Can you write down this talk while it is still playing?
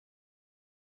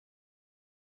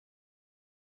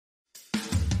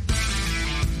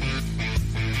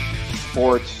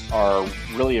sports are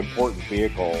really important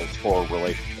vehicles for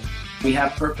relationships. We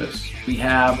have purpose. We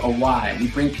have a why. We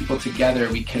bring people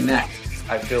together. We connect.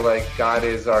 I feel like God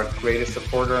is our greatest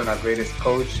supporter and our greatest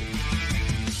coach.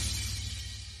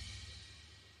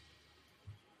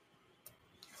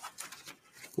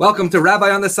 Welcome to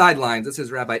Rabbi on the Sidelines. This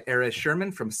is Rabbi Erez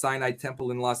Sherman from Sinai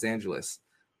Temple in Los Angeles.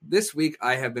 This week,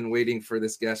 I have been waiting for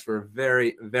this guest for a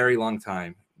very, very long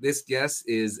time. This guest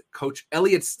is Coach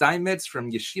Elliot Steinmetz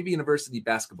from Yeshiva University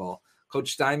Basketball.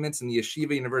 Coach Steinmetz and the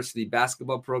Yeshiva University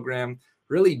Basketball program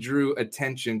really drew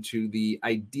attention to the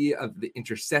idea of the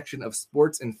intersection of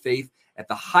sports and faith at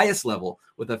the highest level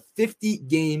with a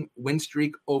 50-game win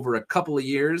streak over a couple of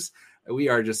years. We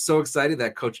are just so excited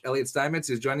that Coach Elliot Steinmetz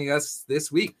is joining us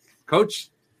this week. Coach,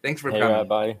 thanks for coming. Hey,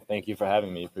 Rabbi. Thank you for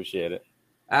having me. Appreciate it.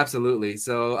 Absolutely.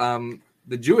 So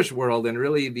the Jewish world and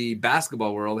really the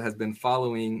basketball world has been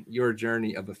following your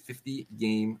journey of a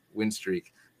 50-game win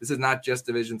streak. This is not just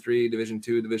Division III, Division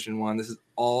II, Division I. This is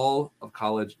all of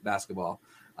college basketball.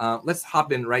 Let's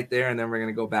hop in right there, and then we're going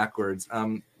to go backwards.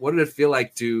 What did it feel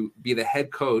like to be the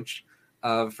head coach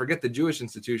of, forget the Jewish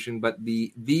institution, but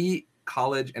the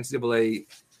college NCAA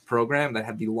program that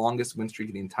had the longest win streak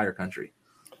in the entire country?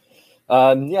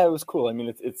 Yeah, it was cool. I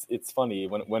mean, it's funny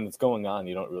when it's going on,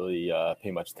 you don't really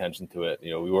pay much attention to it. You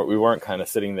know, we weren't kind of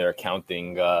sitting there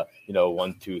counting,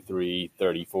 1, 2, 3,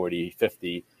 30, 40,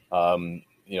 50. I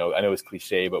know it's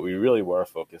cliche, but we really were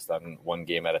focused on one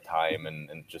game at a time and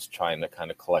just trying to kind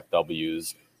of collect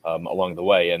W's along the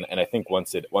way. And I think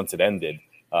once it ended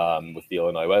with the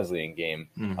Illinois Wesleyan game,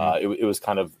 it was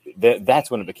kind of that's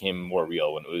when it became more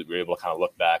real, when we were able to kind of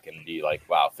look back and be like,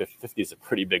 wow, 50 is a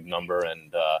pretty big number,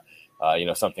 and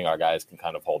something our guys can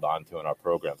kind of hold on to and our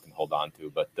program can hold on to.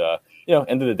 But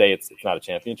end of the day, it's not a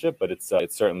championship, but it's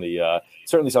certainly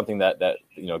something that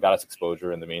got us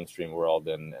exposure in the mainstream world,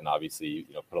 and obviously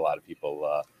put a lot of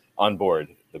people on board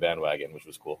the bandwagon, which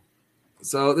was cool.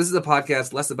 So this is a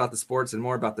podcast less about the sports and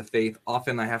more about the faith.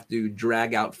 Often I have to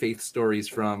drag out faith stories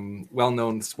from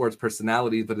well-known sports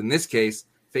personalities, but in this case,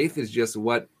 faith is just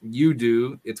what you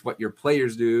do. It's what your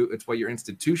players do. It's what your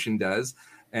institution does.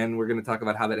 And we're going to talk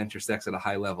about how that intersects at a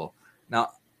high level.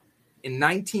 Now, in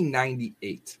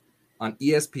 1998 on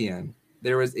ESPN,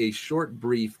 there was a short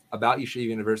brief about Yeshiva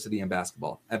University and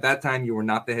basketball. At that time, you were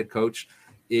not the head coach.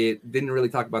 It didn't really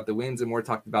talk about the wins and more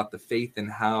talked about the faith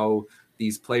and how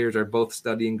these players are both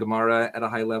studying Gemara at a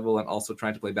high level and also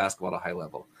trying to play basketball at a high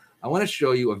level. I want to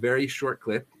show you a very short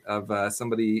clip of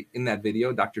somebody in that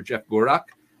video, Dr. Jeff Gorak,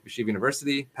 Yeshiva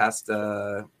University, past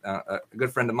a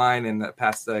good friend of mine and a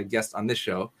past guest on this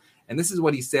show. And this is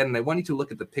what he said, and I want you to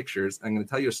look at the pictures. I'm going to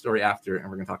tell you a story after, and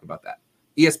we're going to talk about that.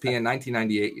 ESPN,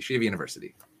 1998, Yeshiva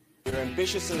University. They're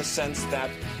ambitious in the sense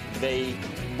that they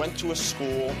went to a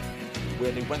school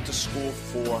where they went to school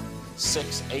for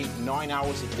 6, 8, 9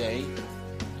 hours a day,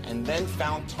 and then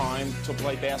found time to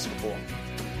play basketball.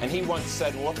 And he once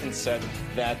often said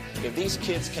that if these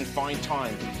kids can find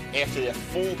time after their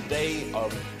full day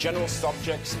of general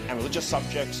subjects and religious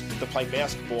subjects to play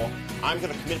basketball, I'm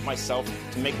going to commit myself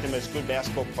to make them as good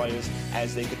basketball players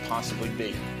as they could possibly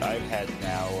be. I've had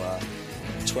now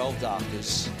 12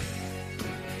 doctors,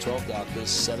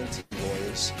 17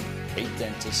 lawyers, 8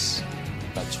 dentists,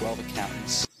 about 12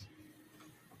 accountants.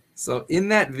 So in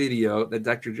that video that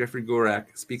Dr. Jeffrey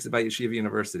Gorak speaks about Yeshiva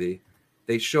University,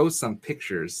 they show some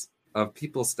pictures of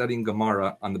people studying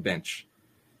Gemara on the bench.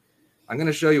 I'm going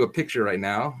to show you a picture right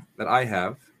now that I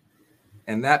have.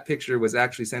 And that picture was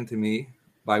actually sent to me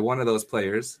by one of those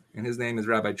players. And his name is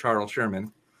Rabbi Charles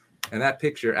Sherman. And that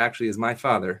picture actually is my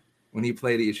father when he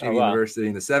played at Yeshiva University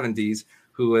in the 70s,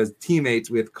 who was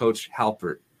teammates with Coach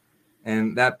Halpert.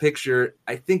 And that picture,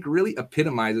 I think, really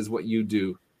epitomizes what you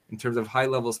do in terms of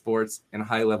high-level sports and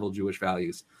high-level Jewish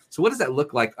values. So what does that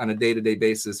look like on a day-to-day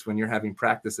basis when you're having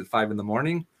practice at 5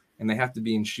 a.m. and they have to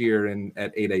be in Shir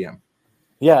at 8 a.m.?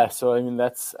 Yeah, so I mean,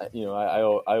 that's, I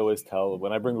always tell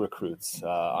when I bring recruits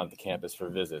onto campus for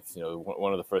visits,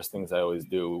 one of the first things I always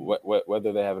do,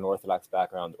 whether they have an Orthodox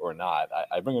background or not,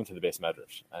 I bring them to the Beis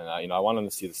Medrash. And, I want them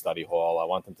to see the study hall. I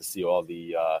want them to see all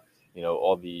the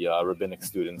rabbinic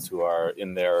students who are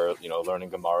in there,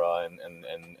 learning Gemara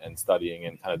and studying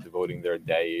and kind of devoting their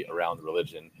day around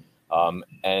religion.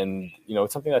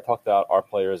 It's something I talk to our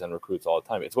players and recruits all the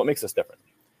time. It's what makes us different.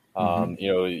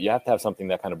 You have to have something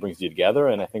that kind of brings you together.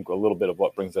 And I think a little bit of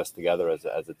what brings us together as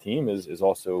a team is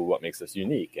also what makes us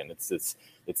unique. And it's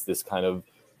this kind of,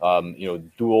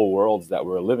 dual worlds that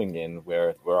we're living in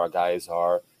where our guys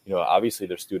are, obviously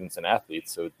they're students and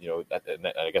athletes. So,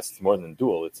 I guess it's more than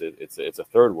dual. It's a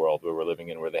third world where we're living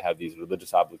in, where they have these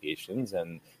religious obligations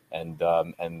and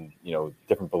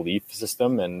different belief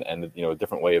system and a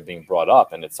different way of being brought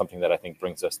up. And it's something that I think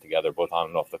brings us together both on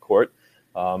and off the court.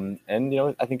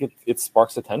 I think it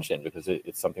sparks attention because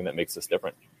it's something that makes us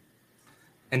different.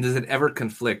 And does it ever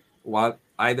conflict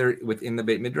either within the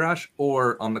Beit Midrash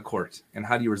or on the court? And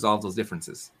how do you resolve those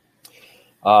differences?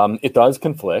 It does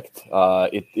conflict.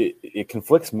 It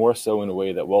conflicts more so in a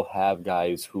way that we'll have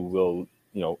guys who will,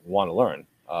 want to learn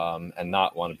and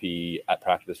not want to be at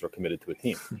practice or committed to a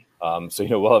team.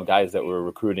 We'll have guys that we're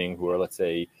recruiting who are, let's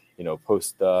say,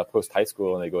 post high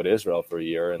school, and they go to Israel for a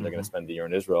year, and they're going to spend the year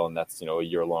in Israel, and that's a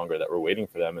year longer that we're waiting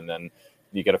for them. And then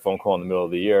you get a phone call in the middle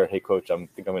of the year, "Hey, coach, I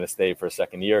think I'm going to stay for a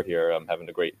second year here. I'm having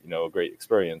a great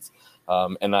experience."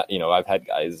 I've had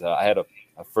guys. I had a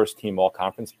first team all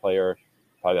conference player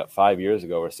probably about 5 years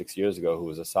ago or 6 years ago who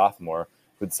was a sophomore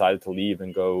who decided to leave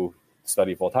and go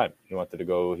study full time. He wanted to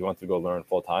go learn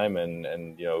full time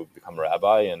and become a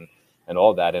rabbi and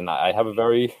all that. And I have a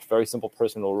very, very simple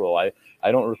personal rule.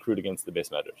 I don't recruit against the base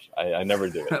measures. I never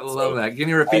do it. I love that. Can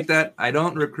you repeat that? I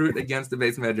don't recruit against the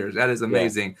base measures. That is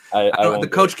amazing. Yeah, the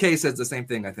Coach K says the same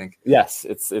thing, I think. Yes,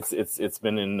 it's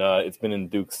been in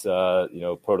Duke's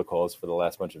protocols for the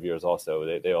last bunch of years.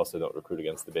 Also, they also don't recruit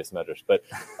against the base measures. But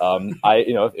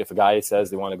if a guy says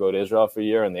they want to go to Israel for a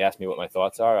year and they ask me what my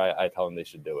thoughts are, I tell them they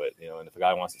should do it. And if a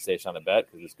guy wants to stay on a bet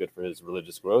because it's good for his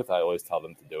religious growth, I always tell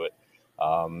them to do it.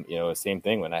 Same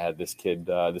thing when I had this kid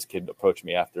approach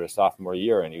me after a sophomore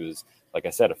year, and he was, like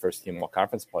I said, a first team all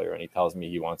conference player, and he tells me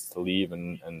he wants to leave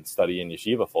and study in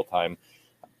yeshiva full time.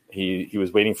 He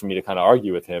was waiting for me to kind of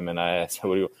argue with him, and I said,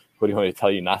 what do you want me to tell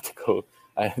you not to go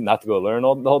learn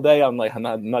the whole day? I'm like,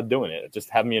 I'm not doing it. Just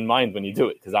have me in mind when you do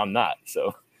it, because I'm not.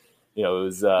 So,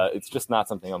 it's just not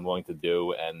something I'm willing to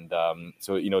do. And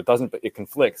it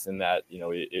conflicts in that,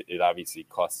 it obviously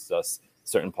costs us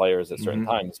certain players at certain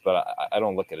times, but I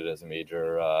don't look at it as a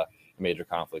major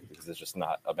conflict because it's just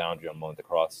not a boundary I'm willing to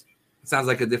cross. It sounds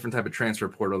like a different type of transfer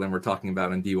portal than we're talking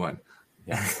about in D1.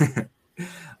 Yeah.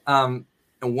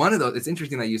 And one of those, it's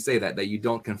interesting that you say that you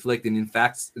don't conflict. And in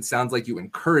fact, it sounds like you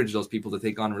encourage those people to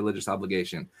take on religious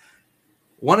obligation.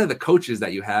 One of the coaches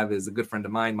that you have is a good friend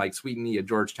of mine, Mike Sweetney, a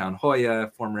Georgetown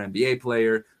Hoya, former NBA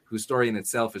player, whose story in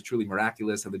itself is truly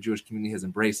miraculous, how the Jewish community has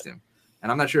embraced him.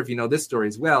 And I'm not sure if you know this story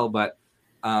as well, but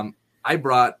I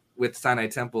brought, with Sinai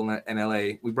Temple in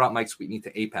LA, we brought Mike Sweetney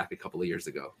to APAC a couple of years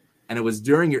ago. And it was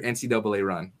during your NCAA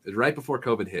run. It was right before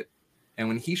COVID hit. And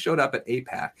when he showed up at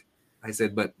APAC, I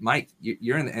said, "But Mike,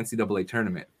 you're in the NCAA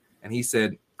tournament." And he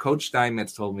said, "Coach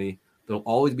Steinmetz told me there'll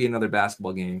always be another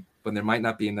basketball game, but there might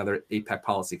not be another APAC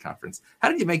policy conference." How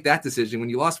did you make that decision when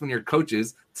you lost one of your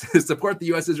coaches to support the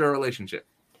U.S.-Israel relationship?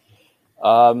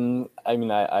 Again,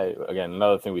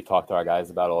 another thing we talk to our guys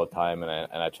about all the time, and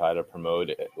I try to promote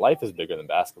it. Life is bigger than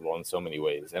basketball in so many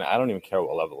ways, and I don't even care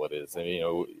what level it is.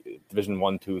 Division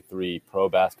 1, 2, 3, pro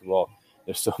basketball.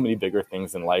 There's so many bigger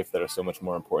things in life that are so much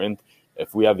more important.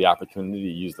 If we have the opportunity to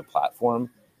use the platform,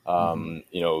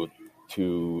 to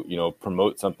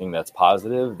promote something that's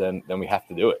positive, then we have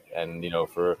to do it. And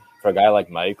for a guy like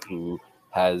Mike, who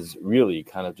has really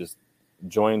kind of just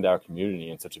joined our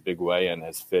community in such a big way and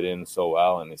has fit in so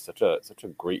well, and is such a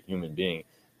great human being,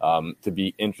 to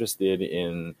be interested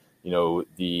in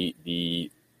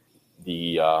the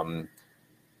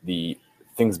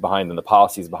things behind and the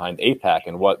policies behind APAC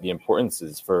and what the importance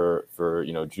is for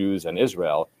Jews and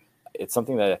Israel. It's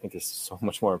something that I think is so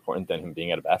much more important than him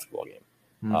being at a basketball game.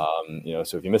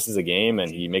 So if he misses a game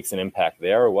and he makes an impact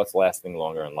there, what's lasting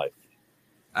longer in life?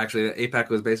 Actually, APAC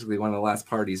was basically one of the last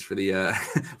parties for the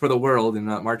for the world in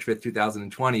March 5th,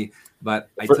 2020. But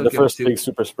I took the first big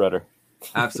super spreader.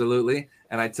 Absolutely.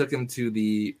 And I took him to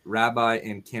the rabbi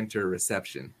and cantor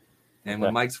reception. And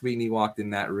when Mike Sweetney walked in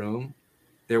that room,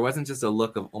 there wasn't just a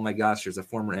look of, "Oh my gosh, there's a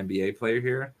former NBA player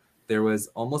here." There was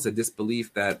almost a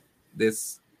disbelief that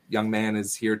this young man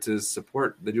is here to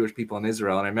support the Jewish people in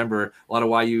Israel. And I remember a lot of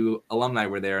YU alumni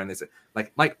were there, and they said,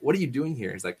 like, "Mike, what are you doing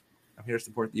here?" He's like, "I'm here to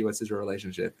support the U.S.-Israel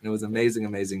relationship." And it was an amazing,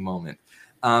 amazing moment.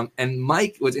 And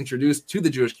Mike was introduced to the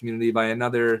Jewish community by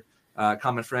another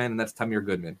common friend, and that's Tamir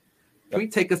Goodman. Can we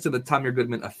take us to the Tamir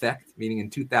Goodman effect, meaning in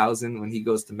 2000 when he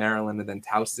goes to Maryland and then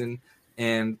Towson?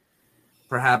 And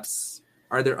perhaps,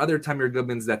 are there other Tamir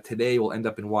Goodmans that today will end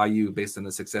up in YU based on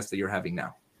the success that you're having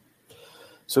now?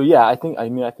 So yeah, I think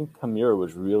Tamir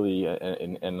was really,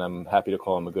 and I'm happy to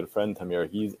call him a good friend, Tamir.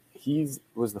 He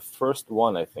was the first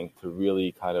one, I think, to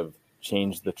really kind of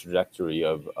change the trajectory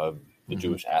of the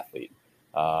Jewish athlete.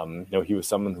 He was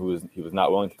someone who was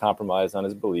not willing to compromise on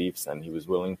his beliefs, and he was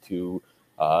willing to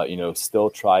still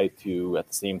try to at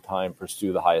the same time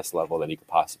pursue the highest level that he could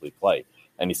possibly play.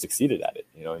 And he succeeded at it.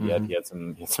 He had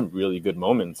some really good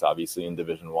moments, obviously in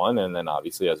Division I, and then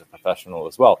obviously as a professional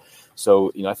as well.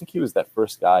 So, I think he was that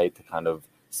first guy to kind of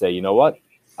say, you know what,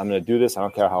 I'm going to do this. I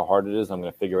don't care how hard it is. I'm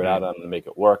going to figure it out. I'm going to make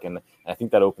it work. And I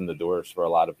think that opened the doors for a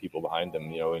lot of people behind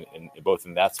him, in both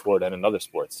in that sport and in other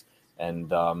sports.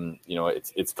 And,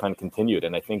 it's kind of continued.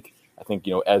 And I think,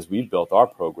 as we've built our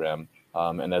program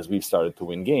and as we've started to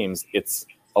win games, it's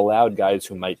allowed guys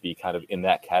who might be kind of in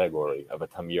that category of a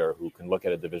Tamir who can look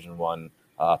at a Division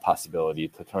I possibility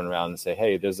to turn around and say,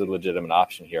 hey, there's a legitimate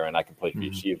option here, and I can play for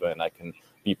Yeshiva, and I can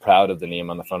be proud of the name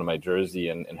on the front of my jersey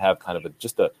and have kind of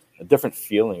just a different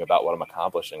feeling about what I'm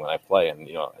accomplishing when I play. And,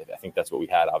 I think that's what we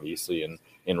had, obviously,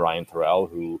 in Ryan Terrell,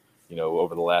 who,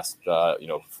 over the last,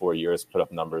 4 years put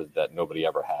up numbers that nobody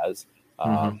ever has.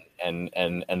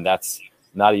 And that's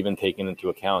not even taking into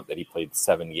account that he played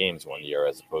 7 games 1 year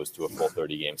as opposed to a full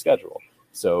 30-game schedule.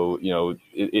 So,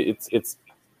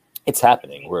 it's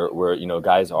happening where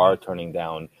guys are turning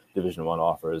down Division I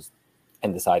offers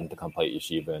and deciding to come play at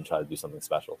Yeshiva and try to do something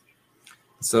special.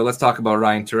 So let's talk about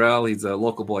Ryan Terrell. He's a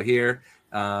local boy here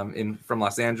from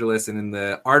Los Angeles. And in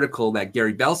the article that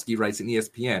Gary Belsky writes in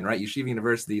ESPN, right, Yeshiva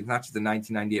University, it's not just a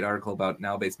 1998 article about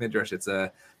Now Base Midrash. It's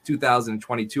a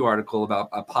 2022 article about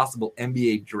a possible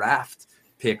NBA draft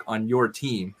pick on your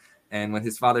team. And when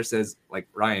his father says, like,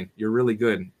 Ryan, you're really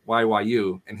good, why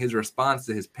YU? And his response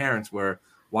to his parents were,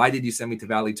 why did you send me to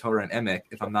Valley Torah and Emek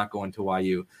if I'm not going to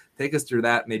YU? Take us through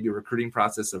that, maybe recruiting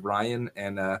process of Ryan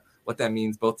and what that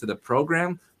means both to the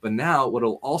program, but now what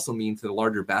it'll also mean to the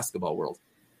larger basketball world.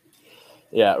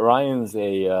 Yeah, Ryan's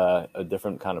a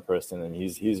different kind of person, and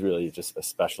he's really just a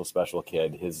special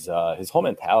kid. His whole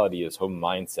mentality, his whole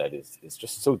mindset is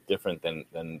just so different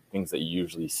than things that you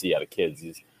usually see out of kids.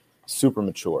 He's super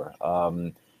mature.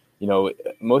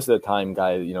 Most of the time,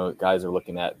 guys are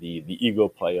looking at the ego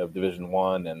play of Division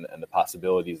I and the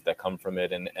possibilities that come from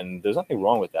it, and there's nothing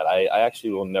wrong with that. I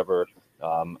actually will never.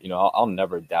 I'll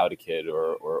never doubt a kid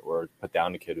or put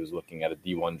down a kid who's looking at a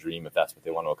D1 dream if that's what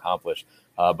they want to accomplish.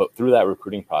 But through that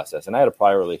recruiting process, and I had a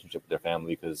prior relationship with their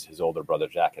family because his older brother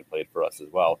Jack had played for us as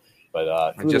well. But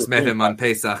I just met him on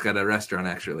Pesach at a restaurant,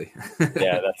 actually.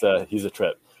 Yeah, he's a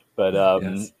trip. But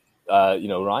yes.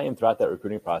 Ryan throughout that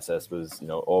recruiting process was,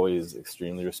 always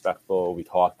extremely respectful. We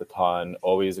talked a ton,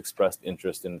 always expressed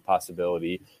interest in the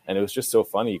possibility. And it was just so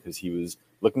funny because he was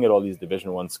looking at all these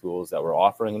Division I schools that were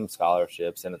offering him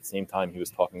scholarships. And at the same time, he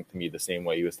was talking to me the same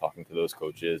way he was talking to those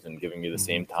coaches and giving me the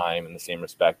same time and the same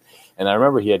respect. And I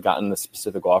remember he had gotten the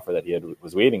specific offer that he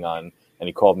was waiting on. And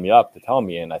he called me up to tell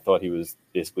me, and I thought he was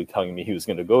basically telling me he was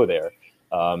going to go there.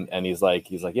 And he's like,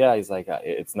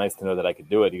 it's nice to know that I could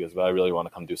do it. He goes, well, I really want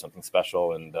to come do something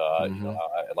special. And,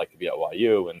 I'd like to be at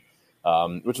YU.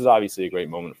 And, which is obviously a great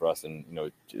moment for us and,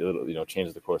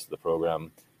 changed the course of the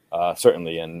program,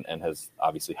 certainly. And has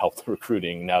obviously helped the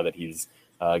recruiting now that he's,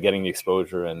 getting the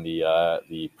exposure and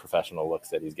the professional looks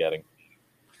that he's getting.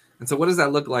 And so what does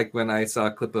that look like when I saw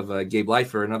a clip of Gabe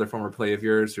Leifer, another former player of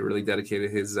yours who really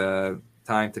dedicated his,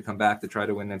 time to come back to try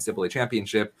to win an NCAA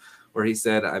championship, where he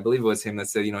said, I believe it was him that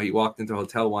said, he walked into a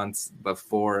hotel once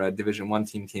before a Division I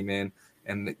team came in,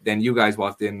 and then you guys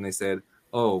walked in and they said,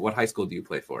 oh, what high school do you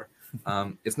play for?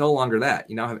 It's no longer that.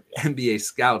 You now have NBA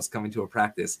scouts coming to a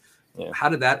practice. Yeah. How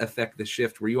did that affect the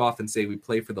shift where you often say we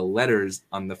play for the letters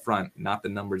on the front, not the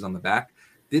numbers on the back?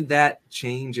 Did that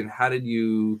change, and how did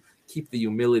you keep the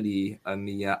humility on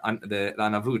the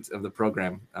anavut of the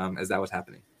program as that was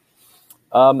happening?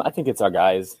 I think it's our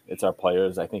guys, it's our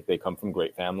players. I think they come from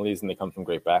great families and they come from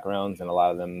great backgrounds, and a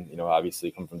lot of them,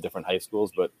 obviously come from different high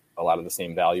schools, but a lot of the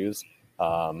same values.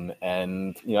 And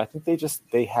I think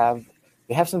they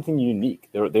have something unique.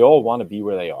 They all want to be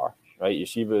where they are, right?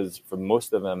 Yeshiva is, for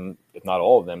most of them, if not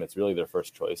all of them, it's really their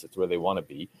first choice. It's where they want to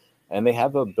be, and they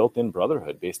have a built-in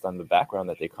brotherhood based on the background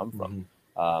that they come from.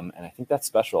 And I think that's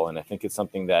special, and I think it's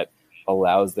something that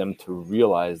allows them to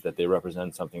realize that they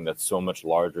represent something that's so much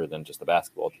larger than just a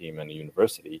basketball team and a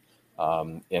university.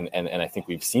 And I think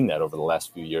we've seen that over the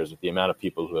last few years with the amount of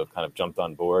people who have kind of jumped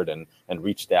on board and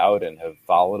reached out and have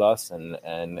followed us.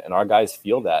 And our guys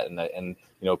feel that. And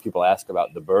people ask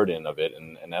about the burden of it.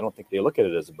 And I don't think they look at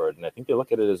it as a burden. I think they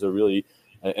look at it as a really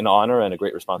an honor and a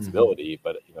great responsibility.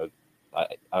 But,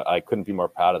 I couldn't be more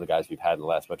proud of the guys we've had in the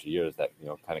last bunch of years that,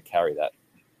 kind of carry that.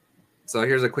 So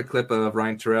here's a quick clip of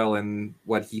Ryan Terrell and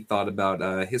what he thought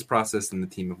about his process and the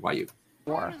team of YU.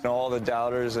 All the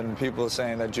doubters and people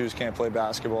saying that Jews can't play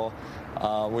basketball,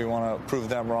 we want to prove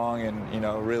them wrong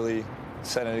and, really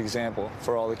set an example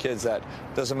for all the kids that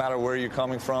doesn't matter where you're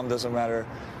coming from, doesn't matter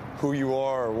who you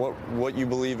are or what you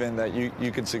believe in, that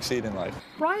you can succeed in life.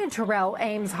 Ryan Terrell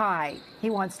aims high.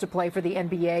 He wants to play for the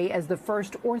NBA as the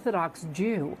first Orthodox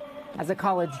Jew. As a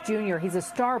college junior, he's a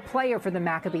star player for the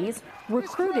Maccabees,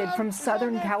 recruited from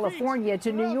Southern California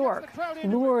to New York,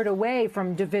 lured away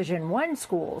from Division I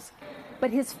schools. But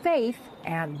his faith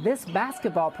and this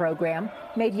basketball program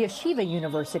made Yeshiva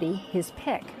University his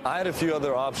pick. I had a few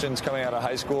other options coming out of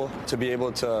high school to be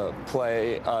able to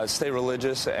play, stay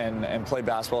religious and play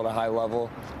basketball at a high level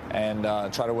and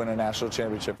try to win a national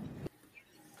championship.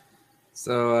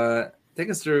 So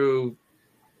take us through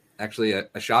actually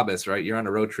a Shabbos, right? You're on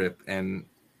a road trip, and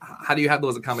how do you have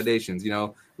those accommodations? You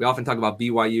know, we often talk about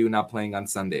BYU not playing on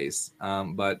Sundays,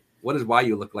 but what does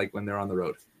YU look like when they're on the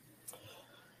road?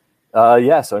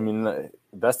 So I mean, the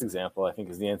best example I think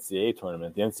is the NCAA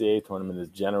tournament. The NCAA tournament is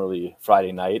generally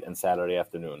Friday night and Saturday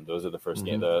afternoon. Those are the first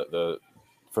game. The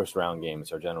first round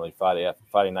games are generally Friday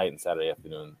night and Saturday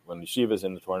afternoon. When Yeshiva's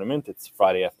in the tournament, it's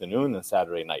Friday afternoon and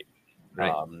Saturday night.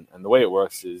 Right. And the way it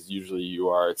works is usually you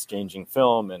are exchanging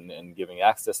film and giving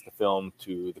access to film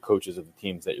to the coaches of the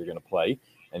teams that you're going to play,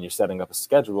 and you're setting up a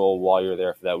schedule while you're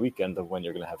there for that weekend of when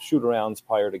you're going to have shoot-arounds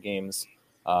prior to games.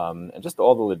 And just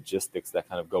all the logistics that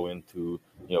kind of go into,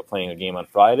 you know, playing a game on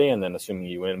Friday and then assuming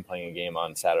you win, playing a game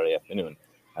on Saturday afternoon.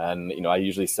 And, you know, I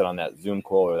usually sit on that Zoom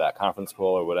call or that conference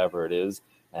call or whatever it is,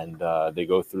 and they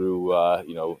go through,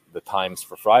 you know, the times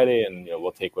for Friday, and, you know,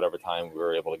 we'll take whatever time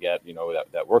we're able to get, you know,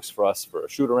 that works for us for a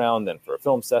shoot around and for a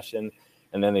film session.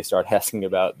 And then they start asking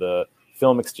about the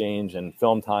film exchange and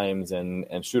film times and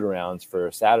shoot arounds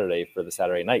for Saturday for the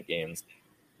Saturday night games.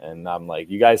 And I'm like,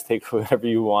 you guys take whatever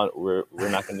you want. We're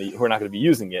not going to be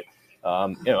using it.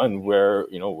 You know, and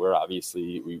we're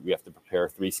obviously we have to prepare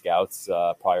 3 scouts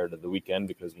prior to the weekend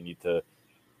because we need to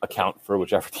account for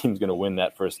whichever team's going to win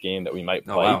that first game that we might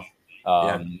play. Oh,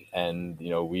 wow. And, you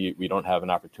know, we don't have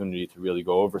an opportunity to really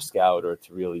go over scout or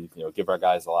to really, you know, give our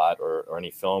guys a lot or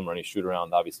any film or any shoot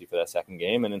around, obviously, for that second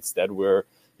game. And instead we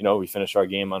finish our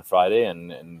game on Friday and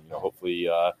you know,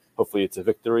 hopefully it's a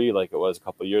victory like it was a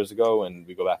couple of years ago, and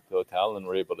we go back to the hotel and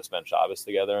we're able to spend Shabbos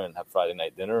together and have Friday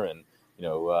night dinner and, you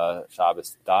know,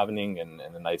 Shabbos davening and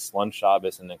a nice lunch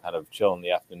Shabbos, and then kind of chill in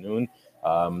the afternoon.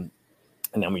 And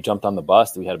then we jumped on the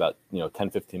bus. We had about, you know,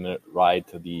 10-15 minute ride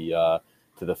to the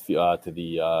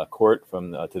court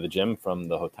to the gym from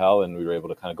the hotel, and we were able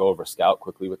to kind of go over scout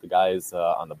quickly with the guys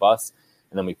on the bus,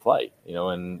 and then we play. You know,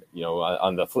 and you know,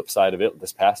 on the flip side of it,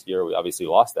 this past year we obviously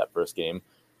lost that first game,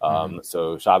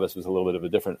 so Shabbos was a little bit of a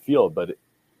different field, but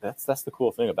that's the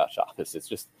cool thing about Shabbos. It's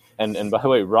just and by the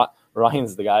way,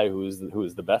 Ryan's the guy who is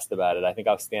the best about it. I think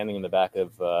I was standing in the back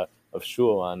of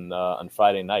shul on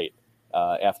Friday night.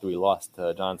 After we lost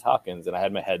to Johns Hopkins, and I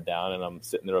had my head down and I'm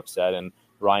sitting there upset, and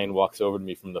Ryan walks over to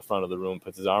me from the front of the room,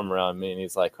 puts his arm around me, and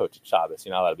he's like, "Coach, it's Shabbos.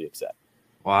 You're not allowed to be upset."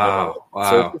 Wow.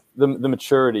 So the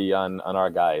maturity on our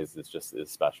guys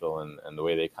is special, and the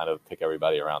way they kind of pick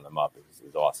everybody around them up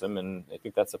is awesome. And I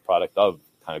think that's a product of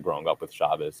kind of growing up with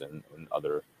Shabbos and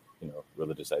other, you know,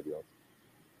 religious ideals.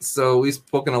 So we've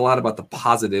spoken a lot about the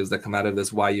positives that come out of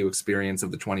this YU experience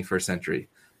of the 21st century.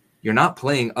 You're not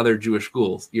playing other Jewish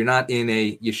schools. You're not in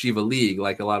a yeshiva league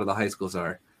like a lot of the high schools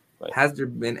are. Right. Have there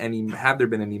been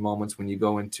any moments when you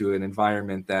go into an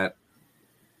environment that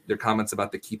their comments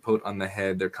about the kippot on the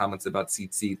head, their comments about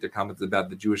tzitzit, their comments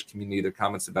about the Jewish community, their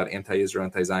comments about anti-Israel,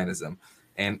 anti-Zionism?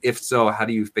 And if so, how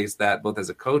do you face that both as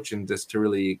a coach and just to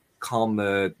really calm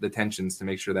the tensions to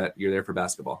make sure that you're there for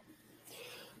basketball?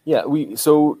 Yeah,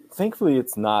 so thankfully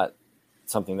it's not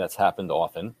something that's happened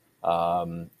often.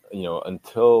 You know,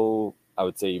 until I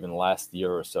would say even last year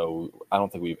or so, I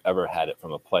don't think we've ever had it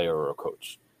from a player or a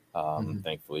coach.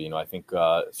 Thankfully, you know, I think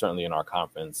certainly in our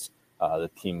conference, the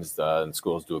teams and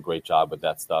schools do a great job with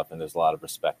that stuff, and there's a lot of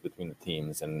respect between the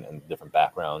teams and different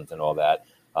backgrounds and all that.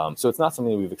 So it's not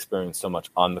something we've experienced so much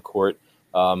on the court.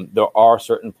 There are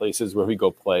certain places where we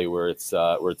go play where it's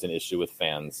an issue with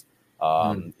fans.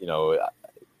 You know,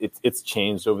 it's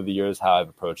changed over the years how I've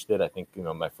approached it. I think, you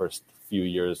know, my first few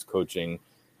years coaching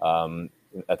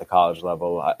at the college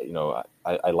level,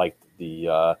 I liked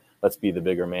the let's be the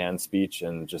bigger man speech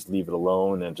and just leave it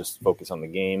alone and just focus on the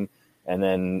game. And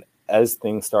then as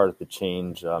things started to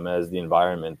change, as the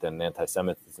environment and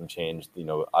anti-Semitism changed, you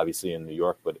know, obviously in New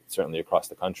York, but certainly across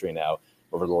the country now,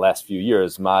 over the last few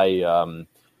years, my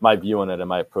view on it and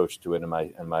my approach to it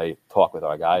and my talk with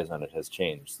our guys on it has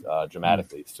changed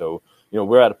dramatically. So, you know,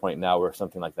 we're at a point now where if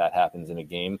something like that happens in a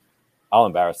game, I'll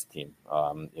embarrass the team,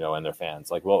 you know, and their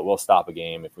fans. Like, we'll stop a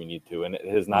game if we need to, and it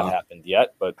has not happened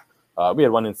yet. But we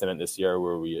had one incident this year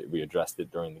where we addressed it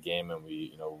during the game, and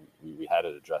we had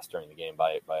it addressed during the game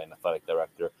by an athletic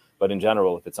director. But in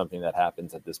general, if it's something that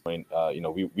happens at this point,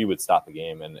 we would stop a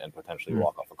game and potentially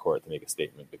walk off a court to make a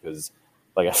statement, because,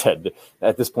 like I said,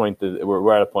 at this point,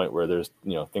 we're at a point where there's,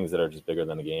 things that are just bigger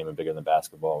than the game and bigger than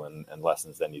basketball, and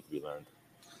lessons that need to be learned.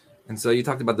 And so you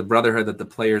talked about the brotherhood that the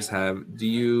players have. Do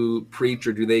you preach,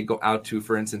 or do they go out to,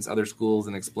 for instance, other schools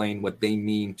and explain what they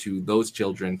mean to those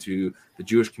children, to the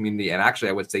Jewish community, and actually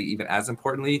I would say even as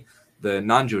importantly, the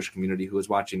non-Jewish community who is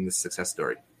watching this success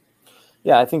story?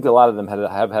 Yeah, I think a lot of them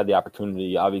have had the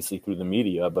opportunity, obviously through the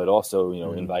media, but also,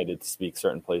 invited to speak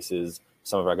certain places.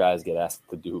 Some of our guys get asked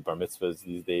to do bar mitzvahs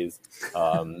these days.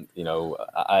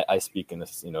 I speak in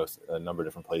a number of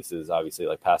different places, obviously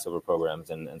like Passover programs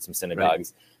and some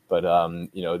synagogues. Right. But,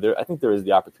 I think there is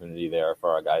the opportunity there for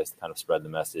our guys to kind of spread the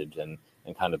message and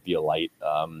kind of be a light.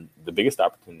 The biggest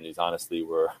opportunities, honestly,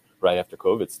 were right after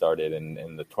COVID started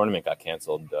and the tournament got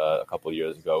canceled a couple of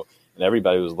years ago. And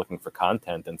everybody was looking for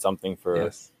content and something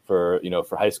for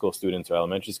high school students or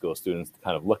elementary school students to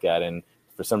kind of look at. And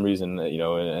for some reason,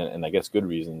 and I guess good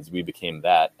reasons, we became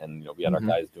that. And, we had our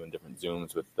guys doing different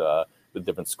Zooms with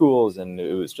different schools. And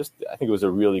it was I think it was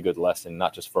a really good lesson,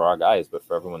 not just for our guys, but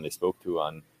for everyone they spoke to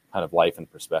on kind of life and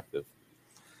perspective.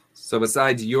 So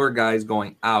besides your guys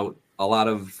going out, a lot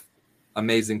of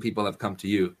amazing people have come to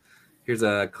you. Here's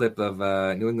a clip of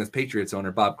New England Patriots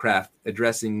owner Bob Kraft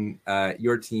addressing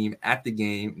your team at the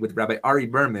game with Rabbi Ari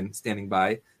Berman standing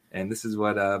by. And this is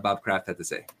what Bob Kraft had to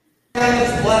say.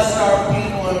 Has blessed our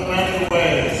people in many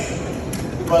ways,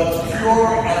 but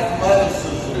pure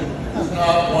athleticism is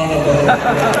not one of those.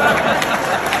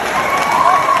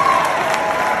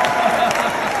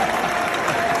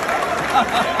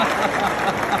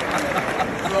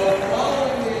 So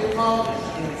following the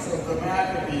accomplishments of the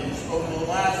Maccabees over the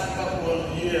last couple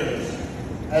of years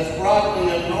has brought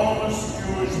me enormous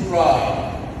Jewish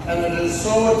pride, and it is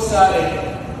so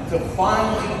exciting to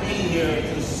finally be here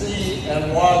to see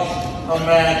and watch a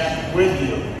match with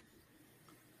you.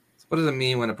 So what does it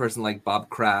mean when a person like Bob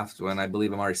Kraft, when I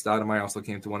believe Amari Stoudemire also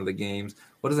came to one of the games,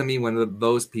 what does it mean when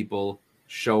those people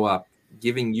show up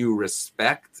giving you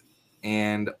respect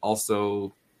and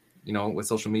also, with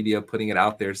social media, putting it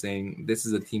out there saying, this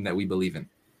is a team that we believe in?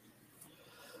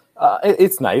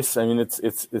 It's nice. I mean, it's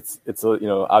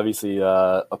obviously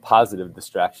a positive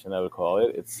distraction, I would call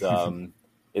it.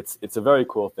 It's a very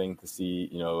cool thing to see,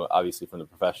 obviously from the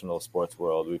professional sports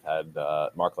world. We've had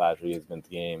Mark Ladry has been at the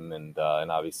game, and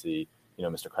obviously,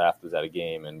 Mr. Kraft was at a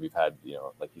game, and we've had,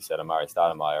 like you said, Amari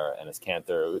Stoudemire and his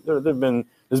Cantor. There's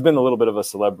been a little bit of a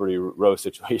celebrity row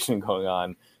situation going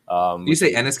on. Do you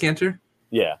say Enes Kanter?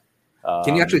 Yeah.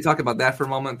 Can you actually talk about that for a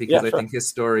moment? Because sure. I think his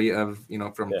story of,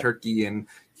 from Turkey, and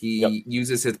he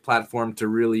uses his platform to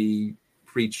really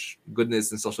preach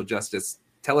goodness and social justice.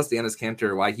 Tell us the Enes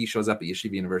Kanter, why he shows up at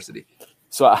Yeshiva University.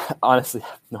 So I honestly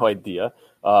have no idea.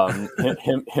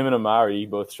 Him and Amari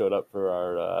both showed up for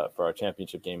our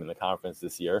championship game in the conference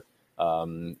this year.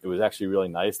 It was actually really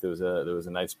nice. There was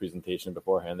a nice presentation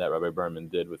beforehand that Rabbi Berman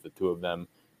did with the two of them.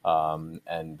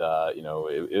 It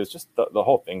was just the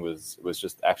whole thing was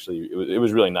just actually it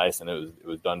was really nice, and it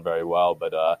was done very well. But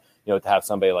to have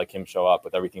somebody like him show up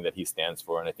with everything that he stands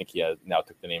for, and I think he has now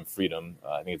took the name Freedom.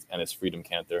 I think it's Enes Freedom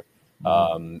Kanter.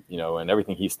 And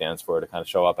everything he stands for, to kind of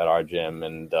show up at our gym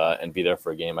and be there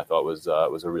for a game, I thought was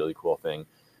a really cool thing.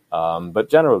 But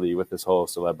generally, with this whole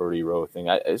celebrity row thing,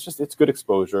 it's good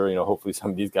exposure. Hopefully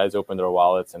some of these guys open their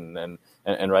wallets and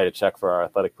write a check for our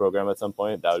athletic program at some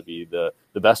point. That would be the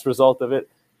best result of it.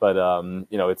 But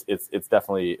it's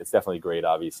definitely great,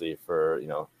 obviously,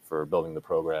 for building the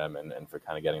program and for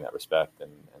kind of getting that respect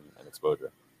and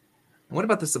exposure. What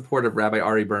about the support of Rabbi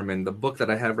Ari Berman? The book that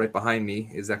I have right behind me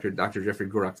is Dr. Jeffrey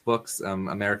Gurock's books,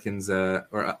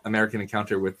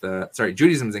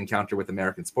 Judaism's Encounter with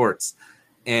American Sports.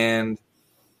 And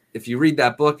if you read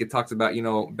that book, it talks about,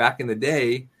 back in the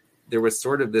day, there was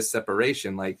sort of this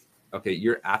separation, like, okay,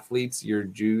 you're athletes, you're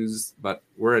Jews, but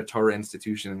we're a Torah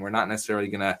institution, and we're not necessarily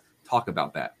going to talk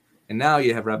about that. And now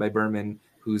you have Rabbi Berman,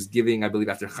 who's giving, I believe,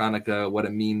 after Hanukkah, what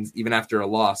it means, even after a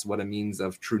loss, what it means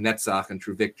of true netzach and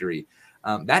true victory.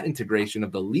 That integration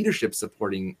of the leadership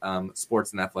supporting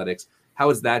sports and athletics, how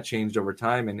has that changed over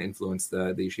time and influenced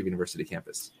the Yeshiva University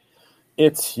campus?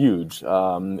 It's huge,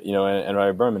 and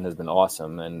Rabbi Berman has been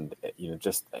awesome, and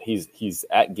he's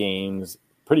at games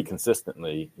pretty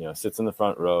consistently. Sits in the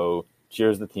front row,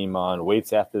 cheers the team on,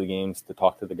 waits after the games to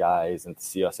talk to the guys and to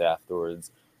see us afterwards.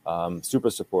 Super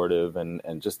supportive,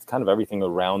 and just kind of everything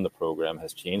around the program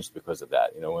has changed because of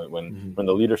that. When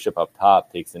the leadership up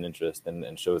top takes an interest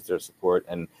and shows their support,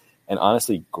 and and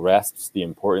honestly grasps the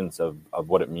importance of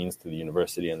what it means to the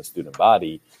university and the student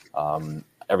body,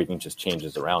 everything just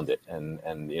changes around it. And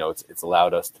it's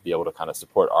allowed us to be able to kind of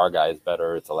support our guys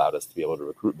better. It's allowed us to be able to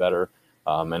recruit better.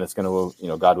 And it's going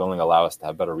to, God willing, allow us to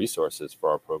have better resources for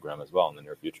our program as well in the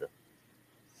near future.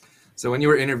 So when you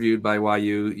were interviewed by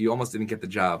YU, you almost didn't get the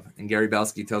job. And Gary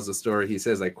Belsky tells the story. He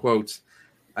says, I quote,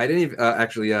 I didn't even,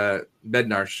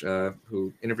 Bednarsh,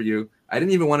 who interviewed you, I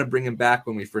didn't even want to bring him back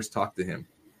when we first talked to him.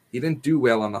 He didn't do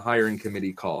well on the hiring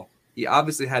committee call. He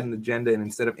obviously had an agenda, and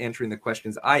instead of answering the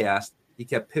questions I asked, he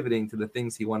kept pivoting to the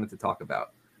things he wanted to talk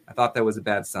about. I thought that was a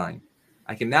bad sign.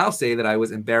 I can now say that I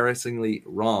was embarrassingly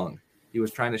wrong. He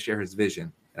was trying to share his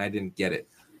vision, and I didn't get it.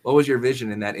 What was your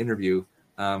vision in that interview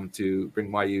to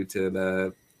bring YU to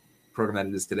the program that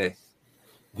it is today?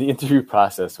 The interview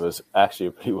process was actually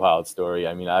a pretty wild story.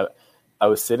 I mean, I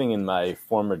was sitting in my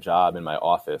former job in my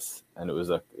office, and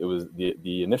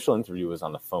the initial interview was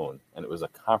on the phone, and it was a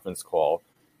conference call,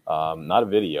 not a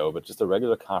video, but just a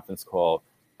regular conference call.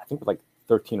 I think with like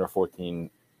 13 or 14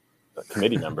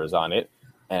 committee members on it.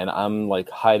 And I'm like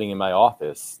hiding in my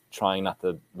office, trying not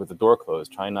to, with the door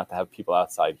closed, trying not to have people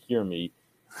outside hear me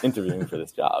interviewing for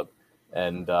this job.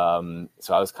 And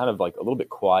so I was kind of like a little bit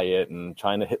quiet and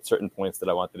trying to hit certain points that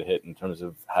I wanted to hit in terms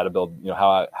of how to build,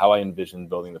 how I envisioned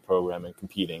building the program and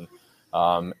competing.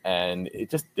 And it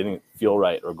just didn't feel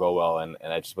right or go well. And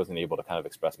I just wasn't able to kind of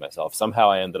express myself. Somehow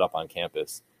I ended up on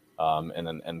campus.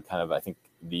 And kind of, I think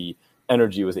the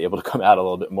energy was able to come out a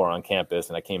little bit more on campus,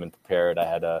 and I came in prepared. I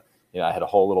had a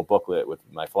whole little booklet with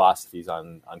my philosophies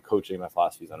on coaching, my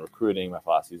philosophies on recruiting, my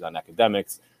philosophies on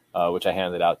academics, which I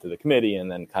handed out to the committee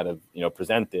and then kind of,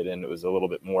 presented. And it was a little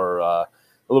bit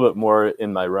more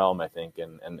in my realm, I think,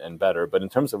 and better. But in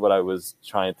terms of what I was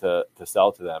trying to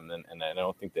sell to them, and I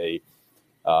don't think I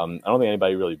don't think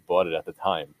anybody really bought it at the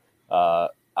time.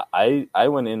 I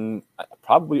went in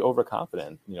probably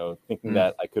overconfident, thinking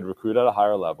that I could recruit at a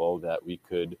higher level, that we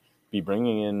could be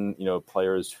bringing in,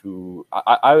 players who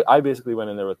I basically went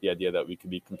in there with the idea that we could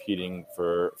be competing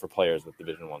for players with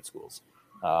Division I schools.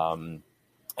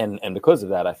 And because of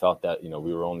that, I felt that,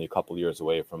 we were only a couple of years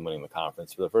away from winning the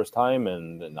conference for the first time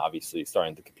and obviously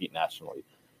starting to compete nationally.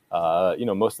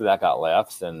 Most of that got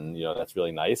laughs, and, that's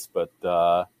really nice. But,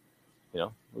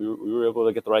 we were able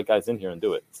to get the right guys in here and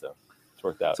do it. So it's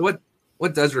worked out. So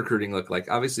what does recruiting look like?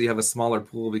 Obviously, you have a smaller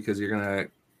pool because you're going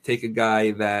to take a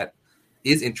guy that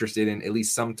is interested in at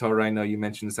least some Torah. I know you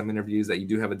mentioned in some interviews that you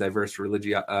do have a diverse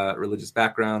religious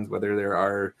background, whether there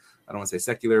are, I don't want to say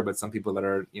secular, but some people that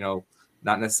are,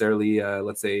 not necessarily,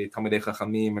 let's say, Talmidei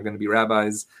Chachamim are going to be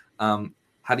rabbis.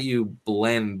 How do you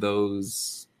blend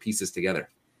those pieces together?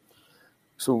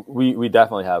 So we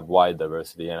definitely have wide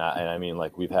diversity, and I mean,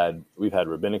 like we've had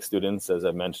rabbinic students, as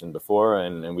I've mentioned before,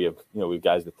 and we have we have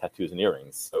guys with tattoos and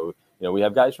earrings. So we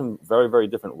have guys from very, very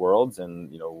different worlds,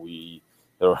 and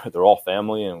they're all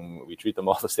family, and we treat them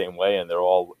all the same way, and they're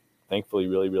all thankfully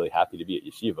really, really happy to be at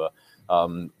yeshiva.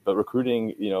 But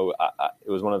recruiting, it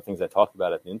was one of the things I talked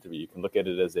about at the interview. You can look at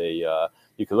it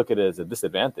as a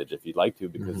disadvantage if you'd like to,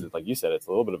 because like you said, it's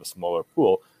a little bit of a smaller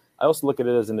pool. I also look at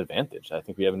it as an advantage. I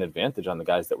think we have an advantage on the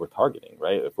guys that we're targeting,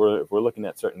 right? If we're looking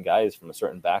at certain guys from a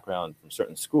certain background, from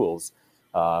certain schools,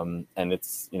 and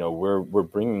it's, we're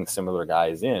bringing similar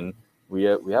guys in, we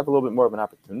have a little bit more of an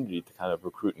opportunity to kind of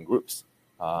recruit in groups,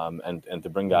 and to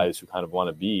bring guys who kind of want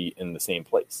to be in the same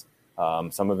place.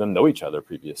 Some of them know each other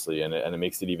previously, and it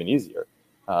makes it even easier.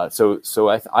 So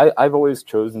I've always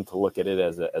chosen to look at it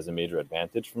as a major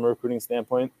advantage from a recruiting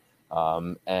standpoint.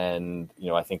 And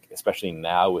I think especially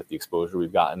now with the exposure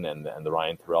we've gotten and the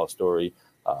Ryan Terrell story,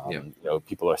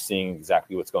 people are seeing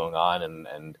exactly what's going on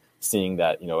and seeing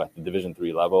that, at the Division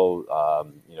III level,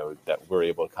 that we're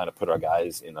able to kind of put our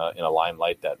guys in a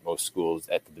limelight that most schools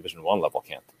at the Division I level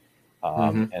can't.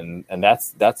 And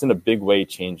that's in a big way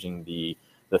changing the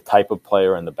type of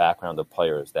player and the background of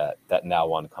players that now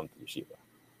want to come to yeshiva.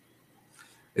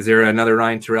 Is there another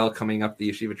Ryan Terrell coming up the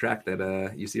yeshiva track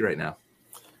that you see right now?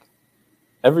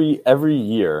 Every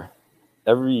year,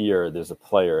 there's a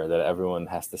player that everyone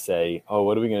has to say, "Oh,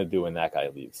 what are we going to do when that guy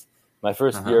leaves?" My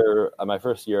first year,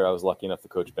 I was lucky enough to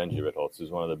coach Benji Ritholtz,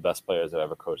 who's one of the best players I've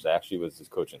ever coached. I actually was his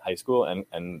coach in high school and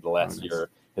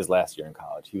his last year in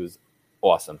college. He was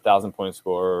awesome, 1,000-point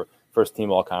scorer, first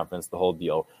team all conference, the whole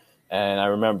deal. And I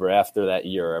remember after that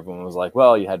year, everyone was like,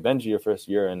 "Well, you had Benji your first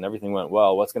year, and everything went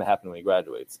well. What's going to happen when he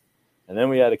graduates?" And then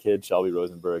we had a kid, Shelby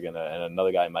Rosenberg, and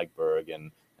another guy, Mike Berg,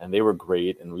 and they were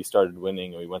great, and we started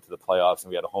winning, and we went to the playoffs, and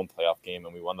we had a home playoff game,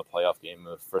 and we won the playoff game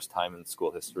the first time in school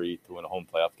history to win a home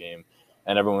playoff game.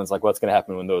 And everyone's like, what's going to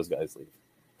happen when those guys leave?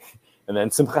 And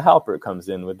then Simcha Halpert comes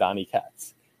in with Donnie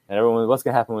Katz, and everyone, what's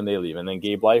going to happen when they leave? And then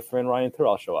Gabe Leifer and Ryan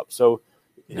Terrell show up. So,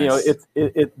 you know,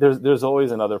 there's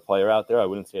always another player out there. I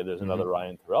wouldn't say there's another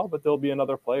Ryan Terrell, but there'll be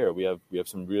another player. We have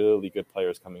some really good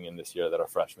players coming in this year that are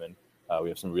freshmen. We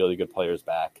have some really good players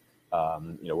back.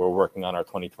 You know, we're working on our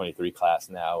 2023 class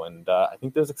now, and I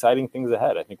think there's exciting things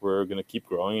ahead. I think we're going to keep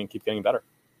growing and keep getting better.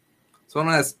 So I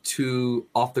want to ask two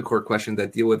off-the-court questions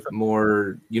that deal with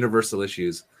more universal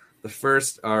issues. The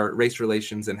first are race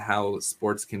relations and how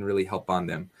sports can really help on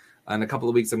them. In a couple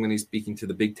of weeks, I'm going to be speaking to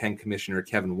the Big Ten Commissioner,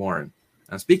 Kevin Warren.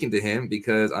 I'm speaking to him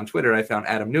because on Twitter, I found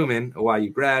Adam Newman, a YU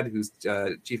grad, who's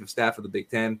chief of staff of the Big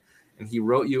Ten, and he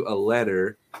wrote you a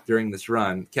letter during this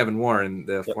run. Kevin Warren,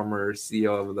 the former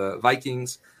CEO of the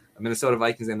Vikings, Minnesota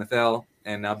Vikings NFL,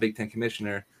 and now Big Ten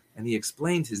Commissioner, and he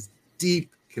explained his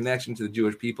deep connection to the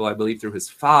Jewish people, I believe, through his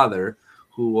father,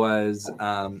 who was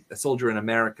a soldier in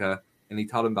America, and he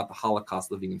taught him about the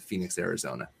Holocaust living in Phoenix,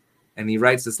 Arizona. And he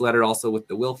writes this letter also with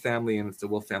the Will family, and it's the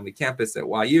Will family campus at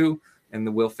YU, and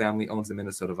the Will family owns the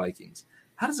Minnesota Vikings.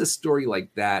 How does a story like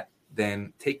that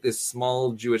then take this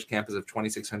small Jewish campus of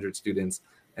 2,600 students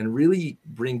and really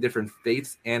bring different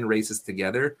faiths and races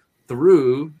together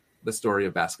through the story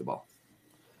of basketball?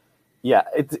 Yeah,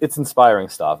 it's inspiring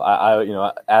stuff. I you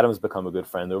know, Adam's become a good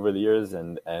friend over the years,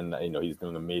 and you know, he's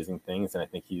doing amazing things, and I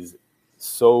think he's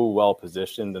so well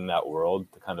positioned in that world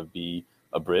to kind of be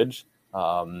a bridge.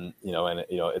 You know, and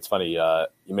you know, it's funny.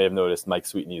 You may have noticed Mike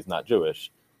Sweetney is not Jewish,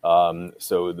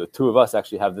 so the two of us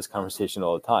actually have this conversation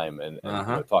all the time, and you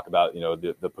know, talk about, you know,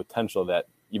 the potential that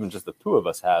even just the two of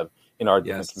us have in our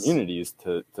different communities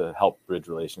to help bridge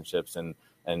relationships and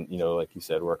you know, like you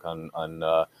said, work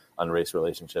on race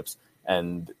relationships.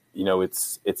 And, you know,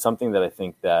 it's something that I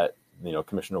think that, you know,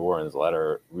 Commissioner Warren's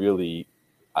letter really,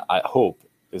 I hope,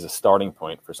 is a starting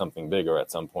point for something bigger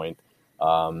at some point.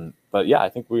 But yeah, I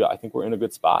think we're in a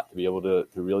good spot to be able to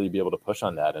really be able to push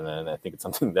on that. And I think it's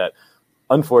something that,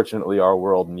 unfortunately, our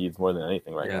world needs more than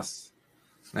anything right now.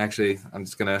 Actually, I'm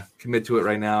just going to commit to it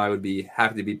right now. I would be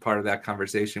happy to be part of that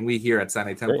conversation. We here at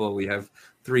Sinai Temple, we have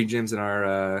 3 gyms in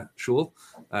our shul.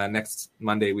 Next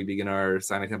Monday, we begin our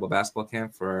Sinai Temple basketball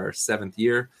camp for our 7th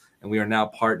year. And we are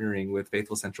now partnering with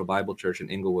Faithful Central Bible Church in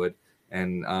Inglewood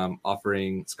and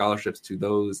offering scholarships to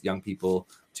those young people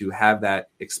to have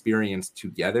that experience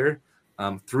together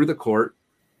through the court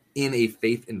in a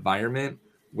faith environment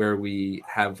where we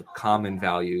have common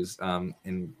values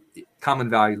and common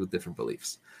values with different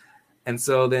beliefs. And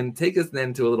so then take us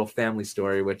then to a little family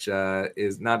story, which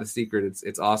is not a secret.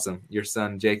 It's awesome. Your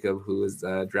son, Jacob, who was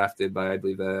drafted by, I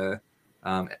believe, the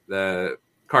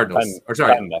Cardinals.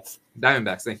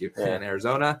 Diamondbacks, thank you, in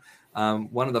Arizona.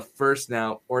 One of the first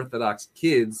now Orthodox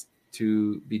kids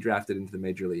to be drafted into the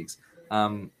major leagues.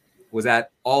 Was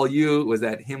that all you? Was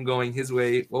that him going his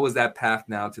way? What was that path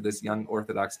now to this young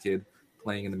Orthodox kid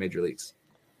playing in the major leagues?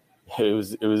 It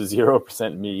was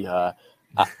 0% me.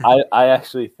 I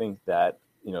actually think that,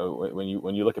 you know,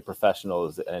 when you look at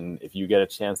professionals, and if you get a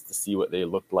chance to see what they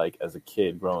looked like as a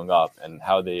kid growing up and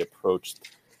how they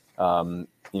approached, you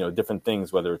know, different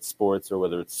things, whether it's sports or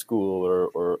whether it's school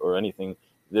or anything,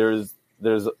 there's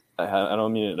I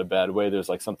don't mean it in a bad way. There's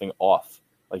like something off.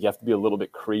 Like you have to be a little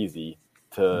bit crazy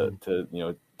to you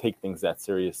know, take things that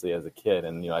seriously as a kid.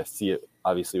 And, you know, I see it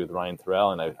obviously with Ryan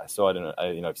Terrell, and I saw it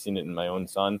you know, I've seen it in my own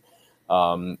son.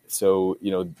 So,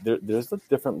 you know, there's a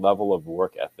different level of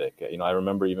work ethic. You know, I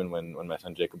remember even when my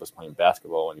son Jacob was playing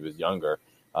basketball when he was younger,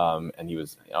 and he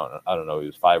was, I don't know, he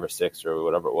was 5 or 6 or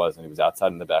whatever it was, and he was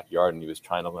outside in the backyard and he was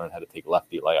trying to learn how to take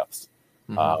lefty layups.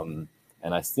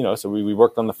 And I, you know, so we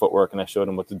worked on the footwork, and I showed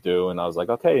him what to do, and I was like,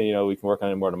 okay, you know, we can work on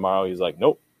it more tomorrow. He's like,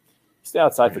 nope. Stay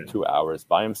outside for 2 hours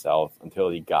by himself until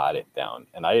he got it down.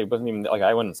 And I wasn't even like,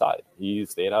 I went inside. He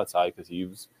stayed outside because he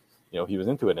was, you know, he was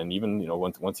into it. And even, you know,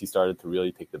 once he started to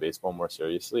really take the baseball more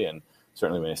seriously, and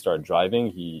certainly when he started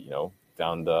driving, he, you know,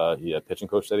 found he had a pitching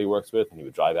coach that he works with, and he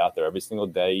would drive out there every single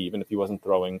day, even if he wasn't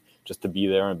throwing, just to be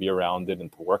there and be around it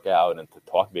and to work out and to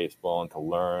talk baseball and to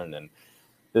learn. And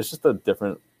there's just a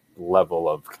different level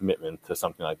of commitment to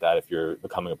something like that if you're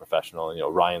becoming a professional. And, you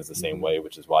know, Ryan's the same way,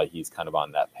 which is why he's kind of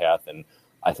on that path. And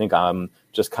I think I'm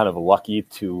just kind of lucky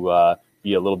to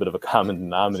be a little bit of a common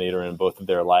denominator in both of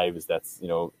their lives. That's, you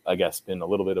know, I guess been a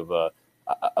little bit of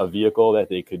a vehicle that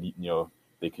they could, you know,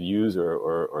 they could use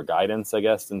or guidance, I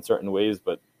guess, in certain ways.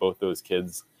 But both those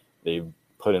kids, they've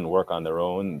put in work on their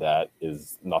own that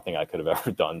is nothing I could have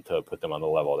ever done to put them on the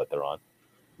level that they're on.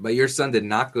 But your son did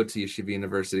not go to Yeshiva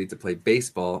University to play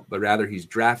baseball, but rather he's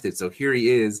drafted. So here he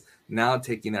is now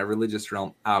taking that religious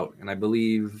realm out. And I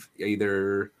believe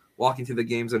either walking to the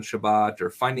games on Shabbat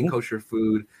or finding kosher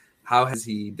food. How has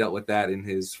he dealt with that in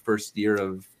his first year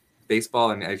of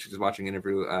baseball, and I was just watching an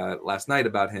interview last night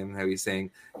about him, how he's saying,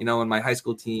 in my high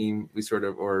school team, we sort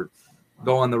of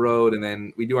go on the road and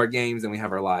then we do our games and we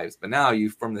have our lives. But now you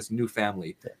form this new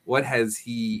family. What has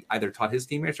he either taught his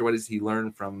teammates or what has he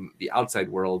learned from the outside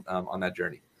world on that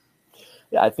journey?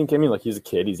 Yeah, I think, he's a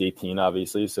kid. He's 18,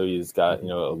 obviously. So he's got,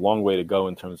 a long way to go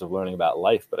in terms of learning about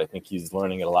life. But I think he's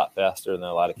learning it a lot faster than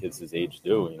a lot of kids his age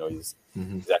do. He's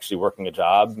actually working a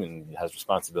job and has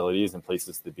responsibilities and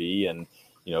places to be. And,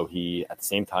 he at the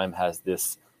same time has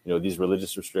this, these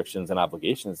religious restrictions and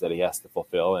obligations that he has to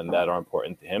fulfill and that are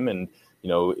important to him. And,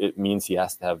 it means he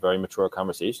has to have very mature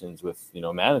conversations with,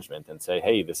 management and say,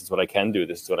 hey, this is what I can do.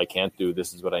 This is what I can't do.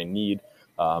 This is what I need.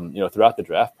 Throughout the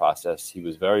draft process, he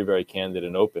was very, very candid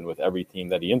and open with every team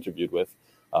that he interviewed with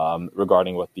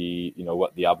regarding what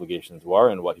the obligations were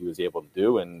and what he was able to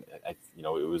do. And,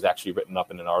 it was actually written up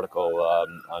in an article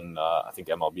on I think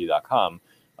MLB.com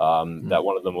that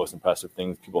one of the most impressive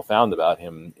things people found about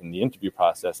him in the interview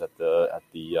process at the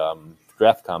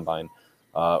draft combine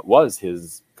was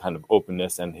his kind of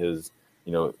openness and his,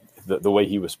 the way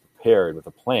he was prepared with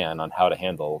a plan on how to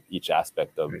handle each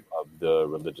aspect of the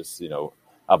religious,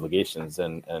 obligations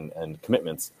and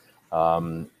commitments.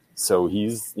 So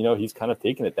he's kind of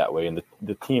taken it that way. And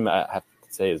the team, I have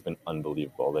to say, has been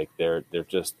unbelievable. Like they're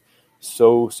just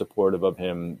so supportive of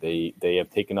him. They have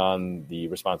taken on the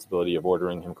responsibility of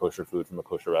ordering him kosher food from a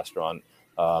kosher restaurant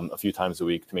a few times a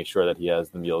week to make sure that he has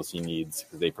the meals he needs,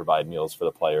 because they provide meals for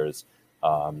the players.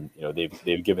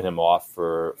 They've given him off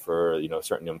for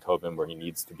certain Yom Tovim where he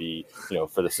needs to be,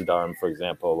 for the Siddharim, for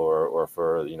example, or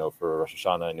for Rosh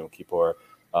Hashanah and Yom Kippur,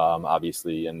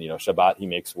 obviously. And, Shabbat he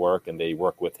makes work, and they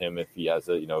work with him if he has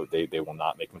they will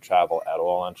not make him travel at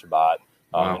all on Shabbat.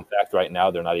 Wow. In fact, right now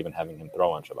they're not even having him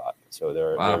throw on Shabbat. So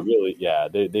they're really,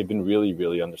 they've been really,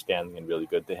 really understanding and really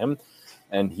good to him.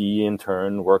 And he in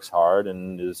turn works hard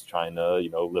and is trying to,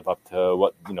 live up to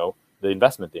what, the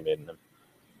investment they made in him.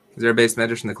 Is there a base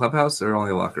medrash in the clubhouse or only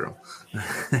the locker room?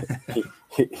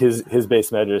 his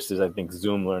base medrash is, I think,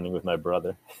 Zoom learning with my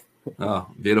brother. Oh,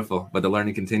 beautiful. But the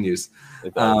learning continues.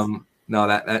 No,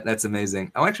 that's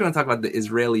amazing. I actually want to talk about the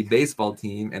Israeli baseball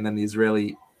team and then the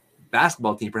Israeli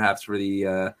basketball team, perhaps, for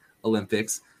the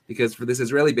Olympics. Because for this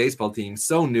Israeli baseball team,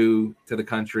 so new to the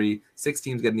country, 6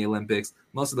 teams getting the Olympics.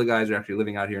 Most of the guys are actually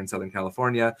living out here in Southern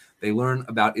California. They learn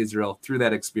about Israel through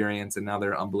that experience, and now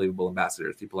they're unbelievable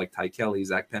ambassadors. People like Ty Kelly,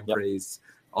 Zach Pempraise,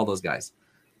 all those guys.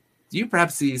 Do you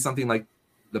perhaps see something like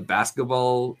the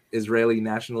basketball Israeli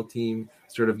national team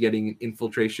sort of getting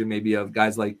infiltration maybe of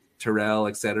guys like Terrell,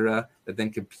 et cetera, that then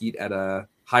compete at a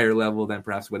higher level than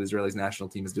perhaps what Israel's national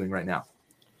team is doing right now?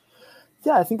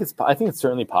 Yeah, I think it's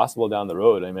certainly possible down the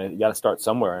road. I mean, you got to start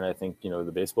somewhere, and I think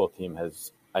the baseball team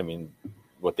has. I mean,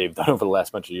 what they've done over the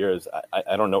last bunch of years.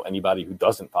 I don't know anybody who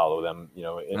doesn't follow them.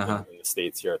 In the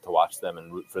States here to watch them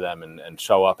and root for them and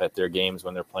show up at their games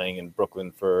when they're playing in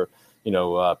Brooklyn for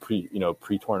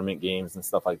pre-tournament games and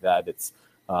stuff like that. It's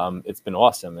been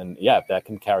awesome, and if that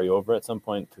can carry over at some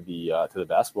point to the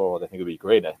basketball world, I think it would be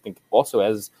great. I think also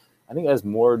as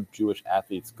more Jewish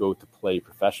athletes go to play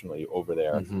professionally over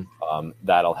there,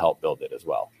 that'll help build it as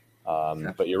well.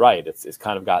 But you're right. It's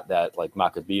kind of got that like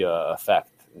Maccabiah effect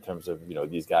in terms of,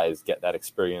 these guys get that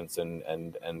experience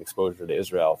and exposure to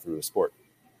Israel through the sport.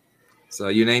 So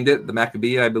you named it, the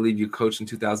Maccabiah. I believe you coached in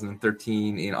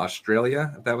 2013 in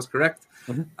Australia, if that was correct.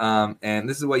 And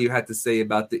this is what you had to say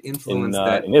about the influence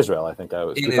in Israel. I think I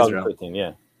was in 2013.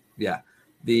 Israel. Yeah.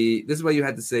 This is what you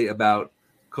had to say about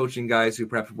coaching guys who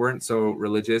perhaps weren't so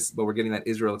religious, but were getting that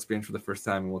Israel experience for the first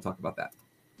time, and we'll talk about that.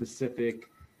 Specific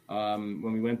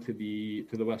when we went to the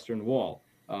Western Wall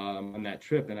on that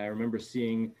trip, and I remember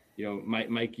seeing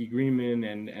Mikey Greenman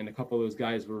and a couple of those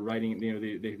guys were writing.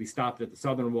 We stopped at the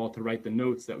Southern Wall to write the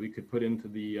notes that we could put into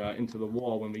the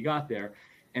wall when we got there,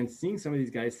 and seeing some of these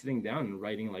guys sitting down and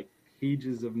writing like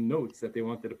pages of notes that they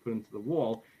wanted to put into the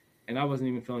wall, and I wasn't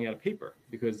even filling out a paper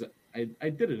because I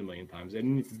did it a million times. I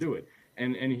didn't need to do it.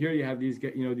 And here you have these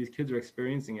kids are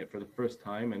experiencing it for the first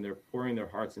time, and they're pouring their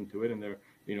hearts into it, and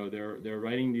they're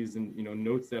writing these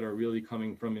notes that are really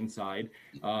coming from inside,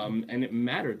 and it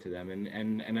mattered to them.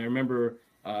 And I remember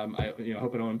I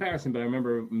hope I don't embarrass him, but I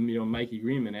remember Mikey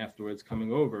Greenman afterwards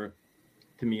coming over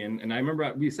to me, and I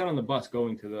remember we sat on the bus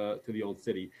going to the old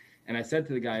city, and I said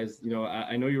to the guys,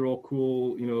 I know you're all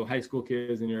cool, high school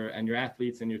kids, and you're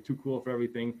athletes, and you're too cool for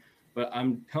everything, but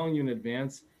I'm telling you in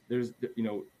advance, there's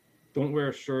don't wear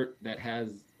a shirt that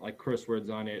has like curse words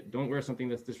on it. Don't wear something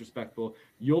that's disrespectful.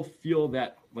 You'll feel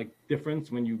that like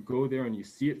difference when you go there and you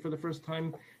see it for the first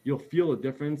time. You'll feel a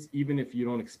difference even if you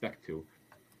don't expect to.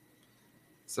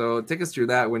 So take us through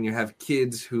that when you have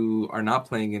kids who are not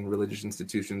playing in religious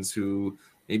institutions who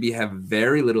maybe have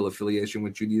very little affiliation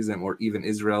with Judaism or even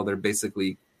Israel. They're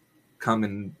basically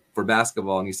coming for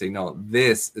basketball, and you say, no,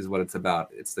 this is what it's about.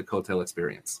 It's the Kotel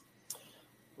experience.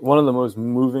 One of the most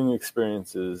moving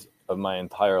experiences of my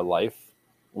entire life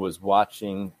was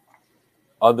watching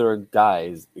other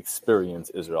guys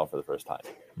experience Israel for the first time.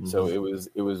 Mm-hmm. So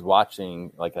it was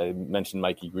watching, like I mentioned,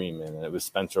 Mikey Greenman, and it was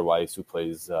Spencer Weiss, who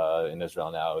plays in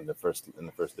Israel now in the first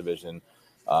division,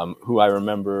 who I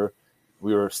remember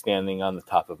we were standing on the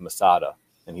top of Masada,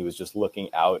 and he was just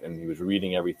looking out and he was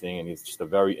reading everything, and he's just a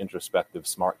very introspective,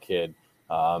 smart kid.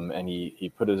 And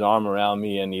he put his arm around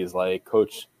me and he's like,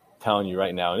 Coach, telling you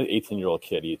right now, an 18-year-old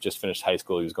kid, he just finished high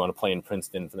school. He was going to play in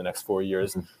Princeton for the next 4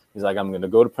 years. Mm-hmm. He's like, I'm going to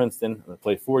go to Princeton. I'm going to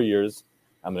play 4 years.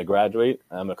 I'm going to graduate.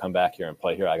 And I'm going to come back here and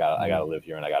play here. I got to live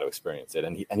here and I got to experience it.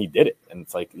 And he did it. And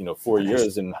it's like, 4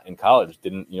 years in college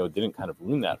didn't kind of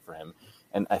ruin that for him.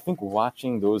 And I think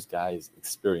watching those guys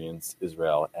experience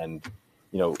Israel, and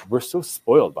we're so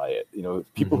spoiled by it.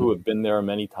 People who have been there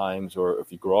many times, or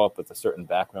if you grow up with a certain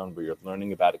background where you're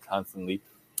learning about it constantly,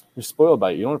 you're spoiled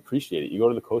by it. You don't appreciate it. You go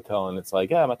to the Kotel and it's like,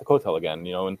 yeah, I'm at the Kotel again,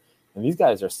 and these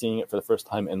guys are seeing it for the first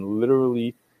time and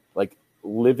literally like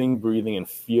living, breathing, and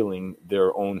feeling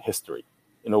their own history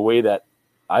in a way that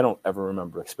I don't ever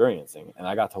remember experiencing. And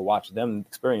I got to watch them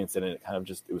experience it, and it kind of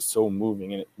it was so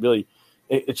moving, and it really,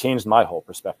 it changed my whole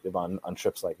perspective on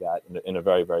trips like that in a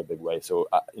very, very big way. So,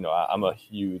 I'm a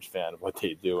huge fan of what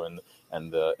they do and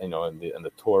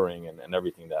the touring and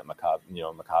everything that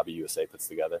Maccabi USA puts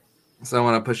together. So I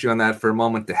want to push you on that for a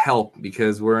moment to help,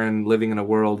 because we're living in a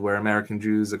world where American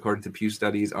Jews, according to Pew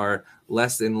Studies, are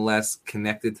less and less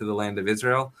connected to the land of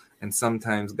Israel, and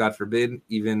sometimes, God forbid,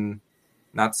 even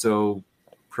not so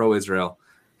pro-Israel.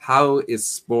 How is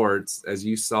sports, as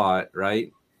you saw it,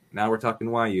 right? Now we're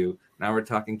talking YU. Now we're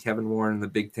talking Kevin Warren and the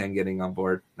Big Ten getting on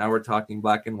board. Now we're talking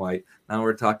black and white. Now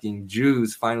we're talking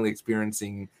Jews finally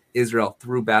experiencing Israel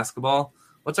through basketball.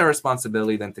 What's our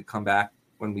responsibility then to come back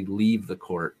when we leave the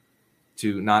court,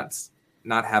 to not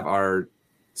have our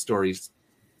stories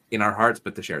in our hearts,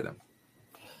 but to share them?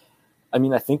 I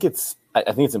mean, I think it's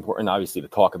important, obviously, to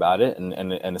talk about it,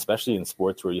 and especially in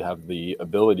sports where you have the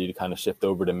ability to kind of shift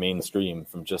over to mainstream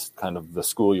from just kind of the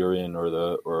school you're in or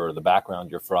the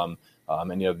background you're from,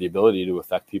 and you have the ability to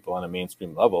affect people on a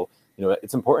mainstream level.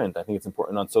 It's important. I think it's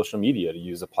important on social media to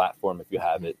use a platform, if you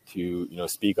have it, to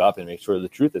speak up and make sure the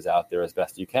truth is out there as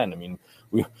best you can. I mean,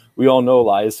 we all know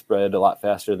lies spread a lot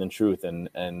faster than truth, and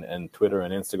Twitter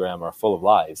and Instagram are full of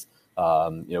lies.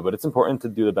 But it's important to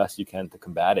do the best you can to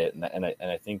combat it. And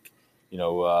I think,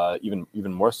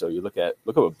 even more so, you look at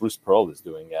what Bruce Pearl is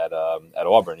doing at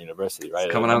Auburn University, right?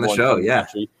 It's coming on the show, yeah.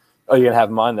 Oh, you're gonna have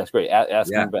him on? That's great.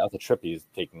 Ask him about the trip he's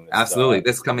taking. Absolutely,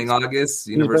 this coming August,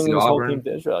 University of Auburn. Whole team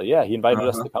to Israel. Yeah, he invited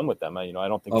us to come with them. I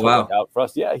don't think he'll work out for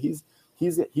us. Yeah, he's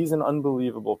an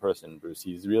unbelievable person, Bruce.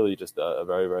 He's really just a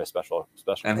very, very special.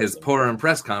 And his Purim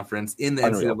press conference in the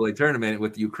NCAA tournament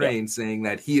with Ukraine, saying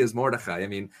that he is Mordechai. I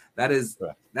mean, that is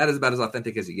about as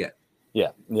authentic as you get.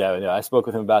 Yeah. I spoke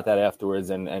with him about that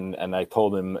afterwards, and I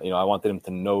told him, I wanted him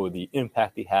to know the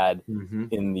impact he had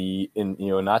in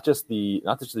not just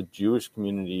the Jewish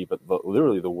community, but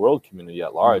literally the world community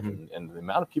at large, and the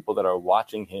amount of people that are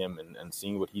watching him and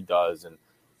seeing what he does, and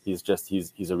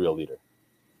he's a real leader.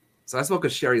 So I spoke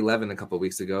with Sherry Levin a couple of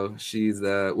weeks ago. She's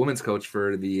the women's coach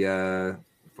for the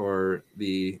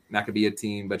Maccabiah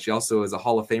team, but she also is a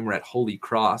Hall of Famer at Holy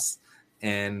Cross,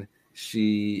 and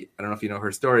I don't know if you know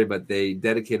her story, but they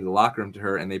dedicated the locker room to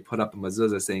her, and they put up a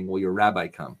mezuzah saying, "Will your rabbi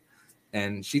come?"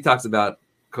 And she talks about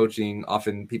coaching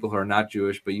often people who are not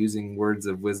Jewish, but using words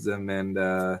of wisdom and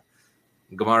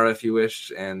Gemara, if you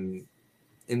wish, and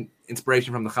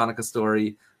inspiration from the Hanukkah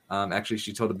story. Actually,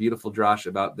 she told a beautiful drash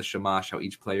about the Shamash, how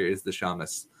each player is the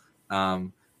Shamas.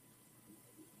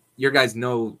 Your guys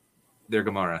know their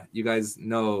Gemara. You guys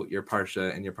know your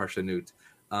Parsha and your Parsha Nut.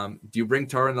 Do you bring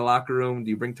Torah in the locker room? Do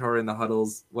you bring Torah in the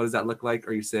huddles? What does that look like?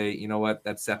 Or you say, you know what,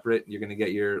 that's separate. You're going to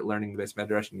get your learning the Beis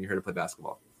Medrash, and you're here to play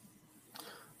basketball.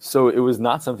 So it was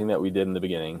not something that we did in the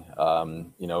beginning.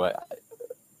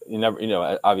 You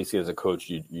never, obviously as a coach,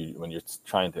 you when you're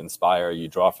trying to inspire, you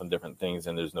draw from different things,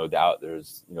 and there's no doubt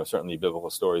there's, certainly biblical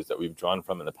stories that we've drawn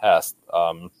from in the past.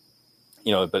 But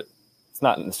it's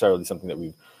not necessarily something that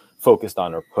we've focused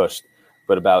on or pushed.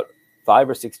 But about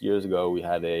 5 or 6 years ago, we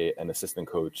had an assistant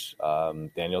coach,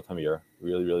 Daniel Tamir,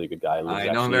 really, really good guy.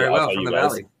 I know him very well from the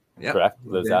Valley. Yep. Correct.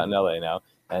 Lives out in LA now.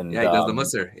 And he does the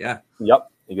Musser. Yeah. Yep.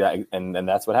 Exactly. And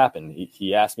that's what happened.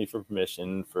 He asked me for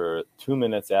permission for 2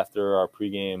 minutes after our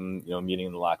pregame, meeting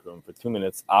in the locker room, for 2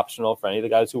 minutes, optional for any of the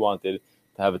guys who wanted,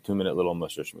 to have a 2-minute little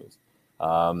Musser Schmooze.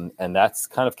 And that's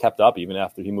kind of kept up even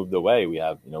after he moved away. We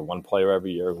have, one player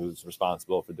every year who's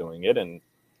responsible for doing it, and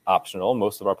optional.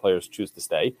 Most of our players choose to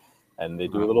stay, and they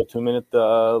do a little 2-minute,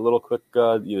 little quick,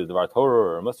 either Dvar Torah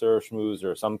or a Musser Schmooze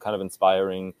or some kind of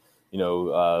inspiring,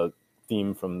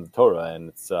 theme from the Torah. And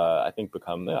it's, I think,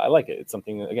 I like it. It's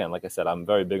something, again, like I said, I'm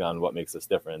very big on what makes us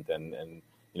different and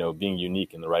being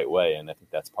unique in the right way. And I think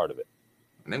that's part of it.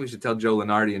 I think we should tell Joe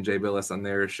Lenardi and Jay Billis on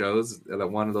their shows that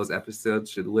one of those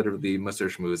episodes should literally be Musser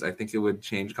Schmooze. I think it would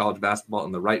change college basketball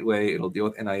in the right way. It'll deal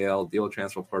with NIL, deal with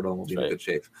transfer portal, and we'll be in good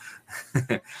shape.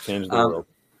 Change the world.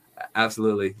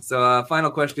 Absolutely. So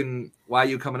final question, why are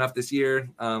you coming up this year?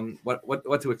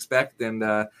 What to expect, and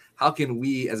how can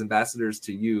we as ambassadors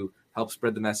to you help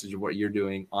spread the message of what you're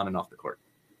doing on and off the court?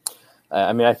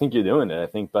 I mean, I think you're doing it. I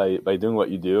think by doing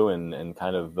what you do and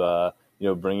kind of,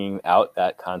 bringing out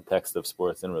that context of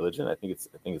sports and religion, I think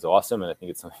it's awesome. And I think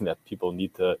it's something that people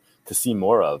need to see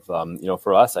more of.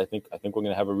 For us, I think we're going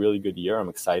to have a really good year. I'm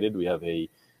excited. We have a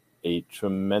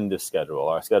tremendous schedule.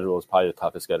 Our schedule is probably the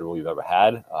toughest schedule we've ever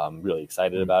had. I'm really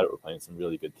excited about it. We're playing some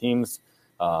really good teams.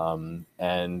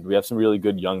 And we have some really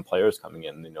good young players coming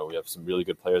in. We have some really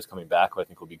good players coming back who I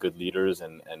think will be good leaders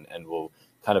and will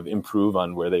kind of improve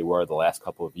on where they were the last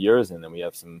couple of years. And then we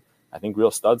have some, I think,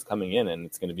 real studs coming in, and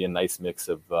it's going to be a nice mix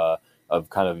of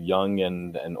kind of young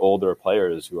and older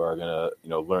players who are going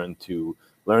to,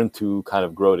 learn to kind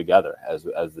of grow together as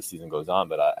the season goes on.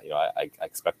 But I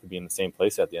expect to be in the same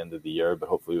place at the end of the year, but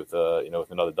hopefully with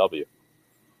another W.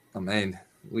 Amen.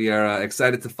 We are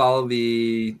excited to follow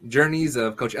the journeys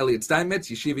of Coach Elliot Steinmetz,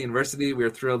 Yeshiva University. We are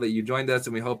thrilled that you joined us,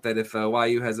 and we hope that if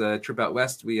YU has a trip out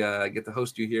west, we get to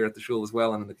host you here at the shul as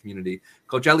well and in the community.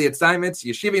 Coach Elliot Steinmetz,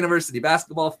 Yeshiva University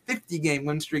basketball, 50-game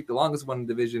win streak, the longest one in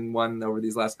Division I over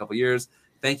these last couple of years.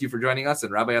 Thank you for joining us,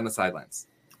 and Rabbi on the Sidelines.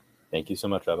 Thank you so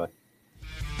much, Rabbi.